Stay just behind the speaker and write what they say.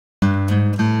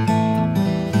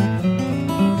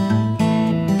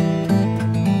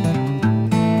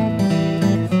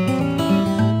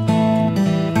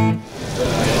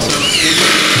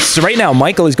So right now,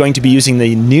 Michael is going to be using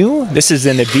the new, this is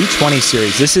in the V20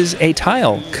 series. This is a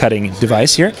tile cutting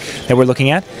device here that we're looking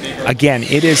at. Again,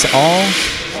 it is all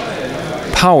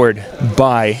powered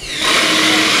by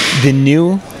the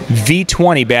new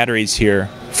V20 batteries here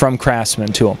from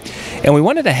Craftsman tool. And we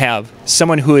wanted to have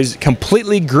someone who is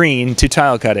completely green to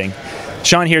tile cutting.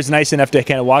 Sean here is nice enough to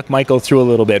kind of walk Michael through a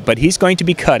little bit, but he's going to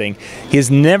be cutting. He has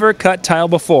never cut tile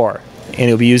before, and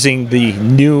he'll be using the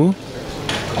new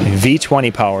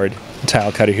V20 powered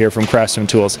tile cutter here from Craftsman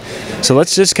Tools. So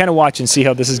let's just kind of watch and see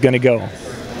how this is going to go.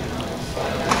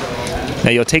 Now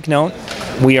you'll take note,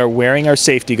 we are wearing our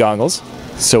safety goggles,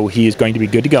 so he is going to be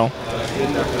good to go.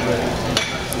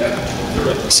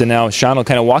 So now Sean will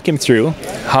kind of walk him through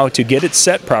how to get it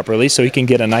set properly so he can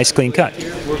get a nice clean cut.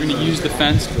 We're going to use the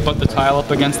fence to put the tile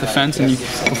up against the fence, and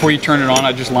before you turn it on,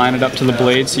 I just line it up to the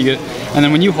blade. So you get, and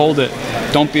then when you hold it,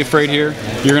 don't be afraid here.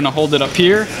 You're going to hold it up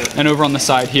here and over on the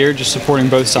side here, just supporting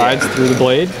both sides through the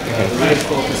blade. Okay.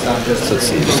 So let's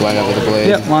see, just line up with the blade.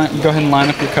 Yep, go ahead and line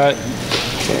up your cut.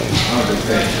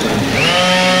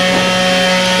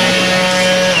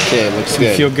 Okay, looks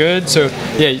good. Feel good. So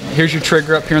yeah, here's your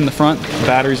trigger up here in the front. The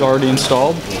battery's already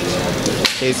installed.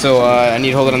 Okay, so I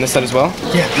need to hold it on this side as well?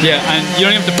 Yeah. Yeah, and you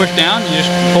don't have to push down, you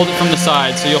just hold it from the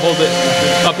side. So you'll hold it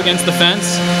up against the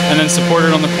fence and then support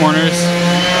it on the corners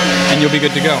and you'll be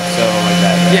good to go. So like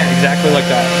that? Right? Yeah, exactly like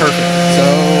that. Perfect. So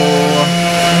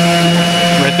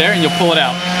right there, and you'll pull it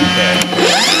out. Okay.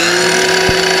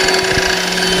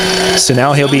 So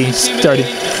now he'll be started.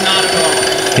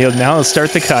 He'll start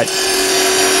the cut.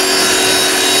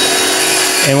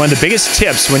 And one of the biggest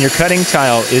tips when you're cutting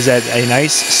tile is at a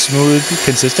nice, smooth,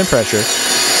 consistent pressure.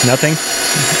 Nothing.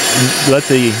 Let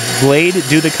the blade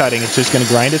do the cutting. It's just going to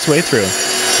grind its way through.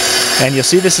 And you'll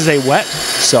see this is a wet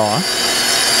saw.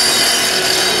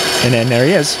 And then there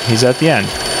he is. He's at the end.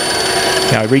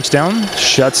 Now he reaches down,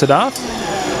 shuts it off.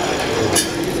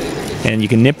 And you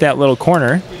can nip that little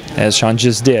corner, as Sean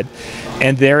just did.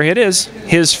 And there it is.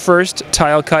 His first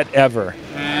tile cut ever.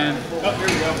 And, oh, here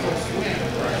we go.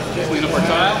 Clean up our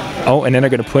tile. Oh, and then they're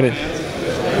going to put it.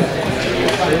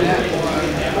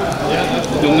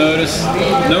 You'll notice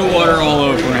no water all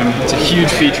over him. It's a huge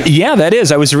feature. Yeah, that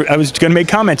is. I was going to make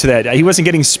comment to that. He wasn't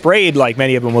getting sprayed like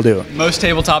many of them will do. Most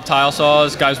tabletop tile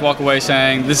saws, guys walk away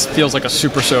saying, this feels like a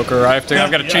super soaker. I've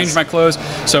got to change my clothes.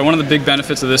 So one of the big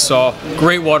benefits of this saw,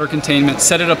 great water containment.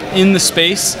 Set it up in the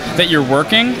space that you're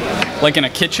working, like in a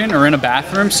kitchen or in a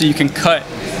bathroom, so you can cut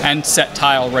and set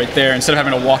tile right there instead of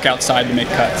having to walk outside to make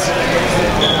cuts.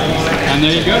 And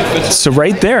there you go. So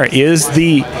right there is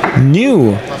the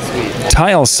new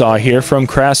tile saw here from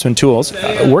Craftsman Tools,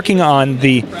 working on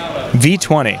the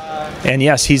V20. And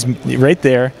yes, he's right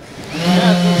there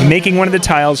making one of the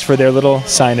tiles for their little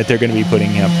sign that they're going to be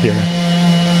putting up here.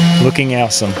 Looking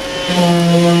awesome.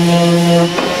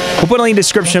 We'll put a link in the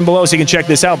description below so you can check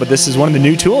this out, but this is one of the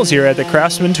new tools here at the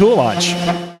Craftsman Tool Launch.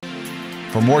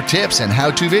 For more tips and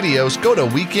how-to videos, go to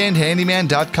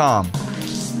weekendhandyman.com.